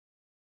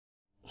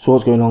So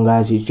what's going on,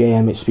 guys? It's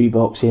JM at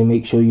Speedboxing.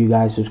 Make sure you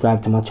guys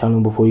subscribe to my channel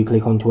before you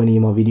click onto any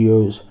of my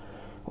videos.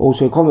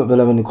 Also, comment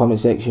below in the comment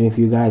section if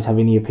you guys have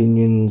any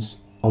opinions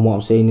on what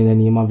I'm saying in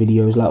any of my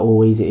videos. Like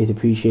always, it is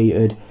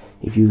appreciated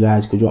if you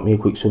guys could drop me a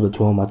quick sub or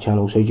two on my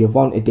channel. So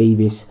Gervonta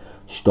Davis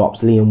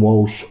stops Liam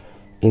Walsh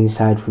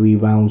inside 3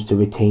 rounds to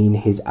retain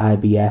his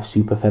IBF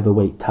super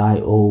featherweight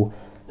title.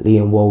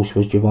 Liam Walsh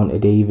was Gervonta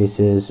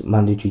Davis's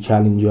mandatory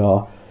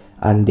challenger,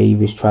 and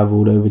Davis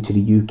travelled over to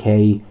the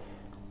UK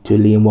to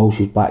Liam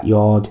Walsh's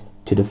backyard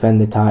to defend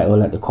the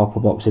title at the Copper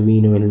Box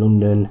Arena in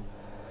London.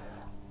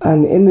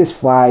 And in this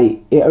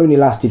fight, it only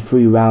lasted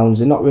 3 rounds,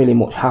 and not really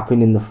much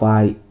happened in the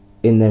fight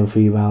in them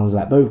 3 rounds.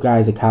 Like, both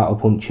guys are counter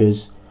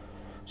punchers,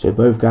 so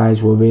both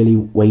guys were really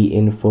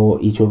waiting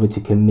for each other to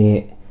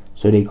commit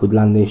so they could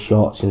land their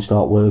shots and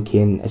start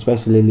working,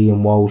 especially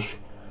Liam Walsh.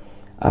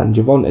 And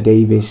Gervonta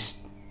Davis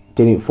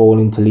didn't fall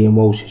into Liam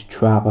Walsh's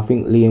trap. I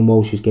think Liam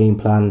Walsh's game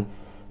plan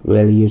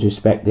really is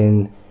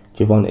respecting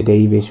Gervonta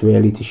Davis,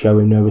 really, to show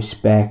him no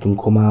respect and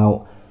come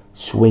out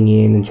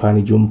swinging and trying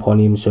to jump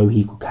on him so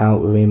he could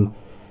counter him.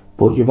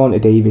 But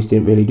Gervonta Davis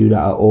didn't really do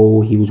that at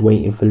all. He was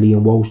waiting for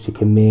Liam Walsh to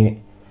commit,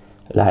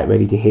 like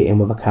ready to hit him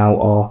with a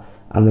counter.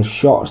 And the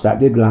shots that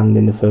did land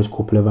in the first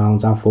couple of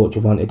rounds, I thought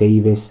Gervonta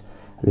Davis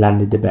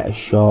landed the better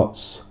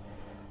shots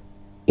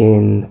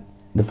in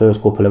the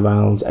first couple of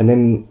rounds. And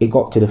then it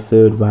got to the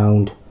 3rd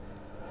round,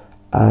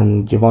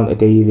 and Gervonta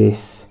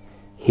Davis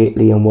hit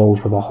Liam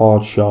Walsh with a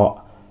hard shot,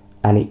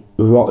 and it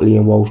rocked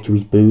Liam Walsh to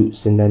his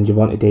boots, and then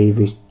Gervonta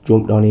Davis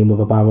jumped on him with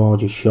a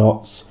barrage of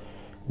shots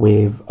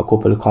with a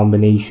couple of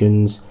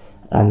combinations,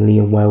 and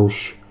Liam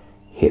Walsh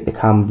hit the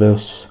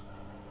canvas,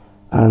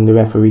 and the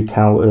referee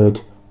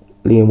countered.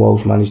 Liam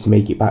Walsh managed to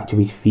make it back to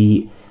his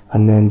feet,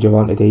 and then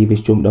Gervonta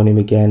Davis jumped on him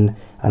again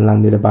and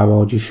landed a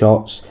barrage of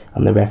shots,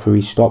 and the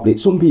referee stopped it.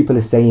 Some people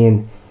are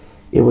saying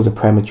it was a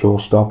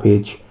premature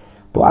stoppage,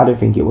 but I don't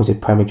think it was a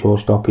premature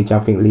stoppage. I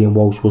think Liam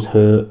Walsh was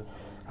hurt,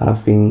 and I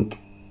think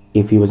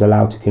if he was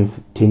allowed to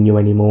continue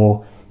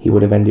anymore, he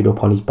would have ended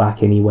up on his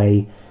back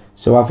anyway.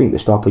 So I think the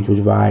stoppage was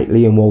right.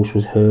 Liam Walsh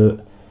was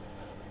hurt.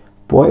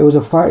 But it was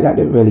a fight that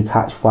didn't really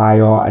catch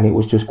fire, and it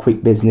was just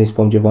quick business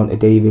from Gervonta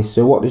Davis.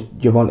 So what does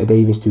Gervonta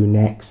Davis do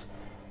next?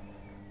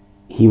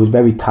 He was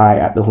very tight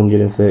at the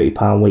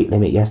 130-pound weight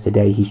limit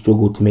yesterday. He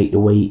struggled to make the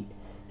weight.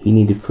 He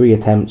needed 3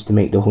 attempts to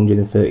make the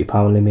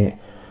 130-pound limit.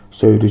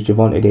 So does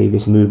Gervonta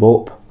Davis move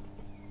up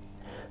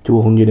to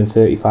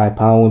 135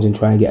 pounds and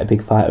try and get a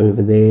big fight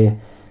over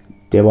there?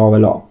 There are a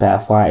lot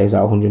better fighters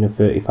at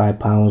 135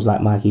 pounds, like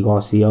Mikey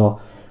Garcia,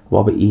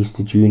 Robert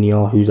Easter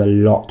Jr., who's a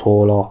lot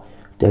taller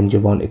than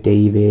Gervonta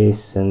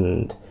Davis,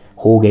 and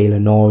Jorge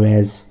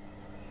Linares.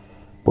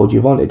 But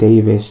Gervonta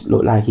Davis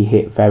looked like he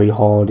hit very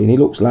hard, and he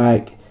looks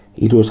like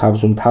he does have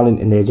some talent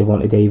in there,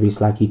 Gervonta Davis.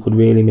 Like, he could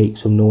really make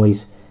some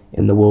noise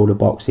in the world of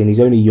boxing. He's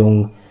only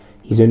young.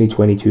 He's only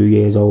 22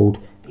 years old.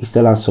 He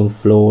still has some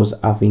flaws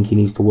I think he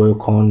needs to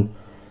work on.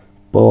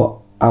 But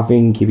I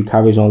think if he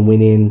carries on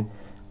winning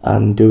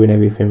and doing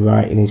everything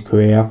right in his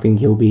career, I think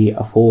he'll be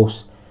a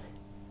force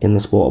in the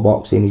sport of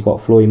boxing. He's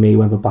got Floyd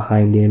Mayweather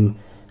behind him,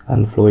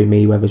 and Floyd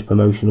Mayweather's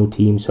promotional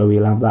team, so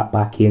he'll have that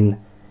backing.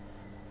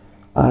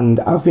 And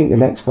I think the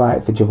next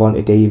fight for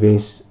Gervonta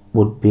Davis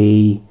would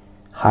be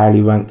highly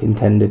ranked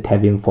contender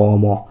Tevin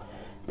Farmer,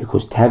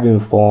 because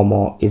Tevin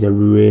Farmer is a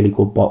really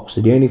good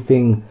boxer. The only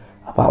thing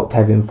about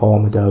Tevin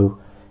Farmer, though,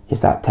 is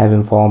that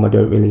Tevin Farmer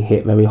don't really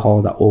hit very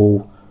hard at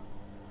all.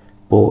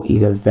 But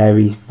he's a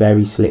very,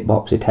 very slick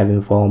boxer,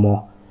 Tevin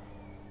Farmer.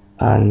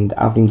 And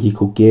I think he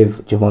could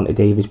give Gervonta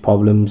Davis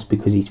problems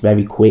because he's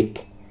very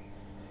quick.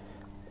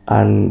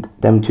 And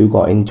them two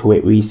got into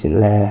it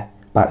recently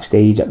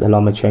backstage at the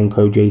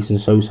Lomachenko-Jason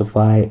Sosa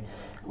fight,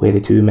 where the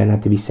two men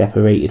had to be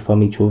separated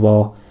from each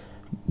other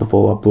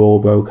before a brawl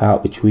broke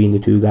out between the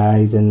two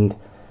guys. And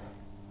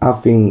I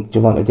think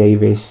Gervonta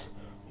Davis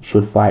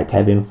should fight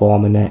Tevin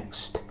Farmer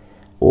next,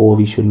 or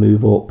he should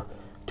move up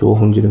to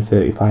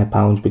 135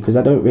 pounds, because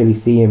I don't really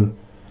see him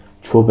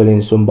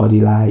troubling somebody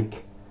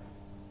like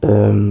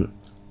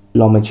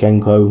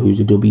Lomachenko, who's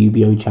a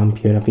WBO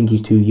champion. I think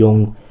he's too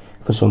young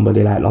for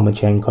somebody like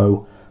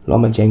Lomachenko.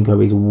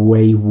 Lomachenko is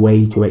way,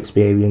 way too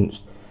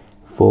experienced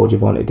for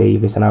Gervonta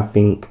Davis, and I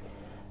think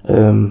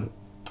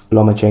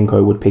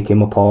Lomachenko would pick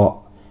him apart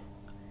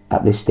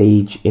at this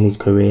stage in his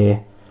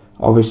career.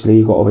 Obviously,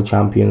 you got other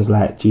champions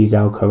like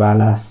Giselle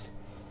Corrales.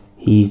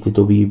 He's the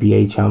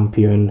WBA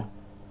champion.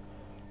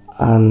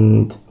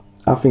 And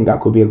I think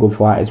that could be a good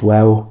fight as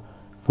well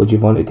for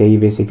Gervonta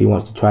Davis if he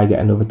wants to try get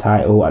another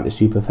title at the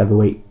super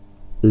featherweight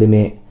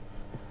limit.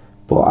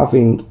 But I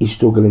think he's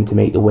struggling to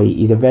make the weight.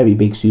 He's a very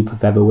big super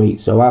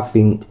featherweight, so I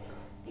think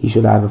he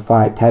should either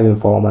fight Tevin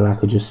Farmer,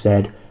 like I just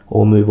said,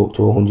 or move up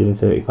to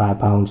 135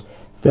 pounds.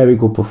 Very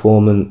good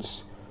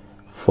performance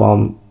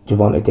from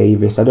Gervonta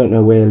Davis. I don't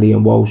know where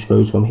Liam Walsh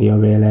goes from here,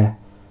 really.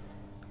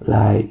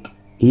 Like,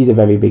 he's a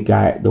very big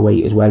guy at the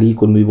weight as well. He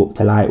could move up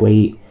to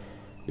lightweight,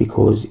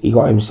 because he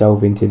got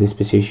himself into this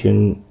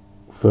position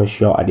for a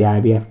shot at the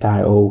IBF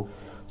title.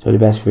 So the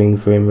best thing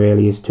for him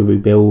really is to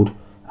rebuild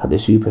at the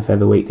super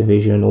featherweight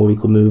division, or he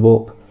could move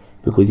up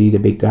because he's a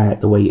big guy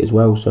at the weight as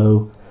well.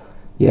 So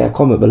yeah,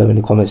 comment below in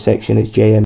the comment section. It's JM.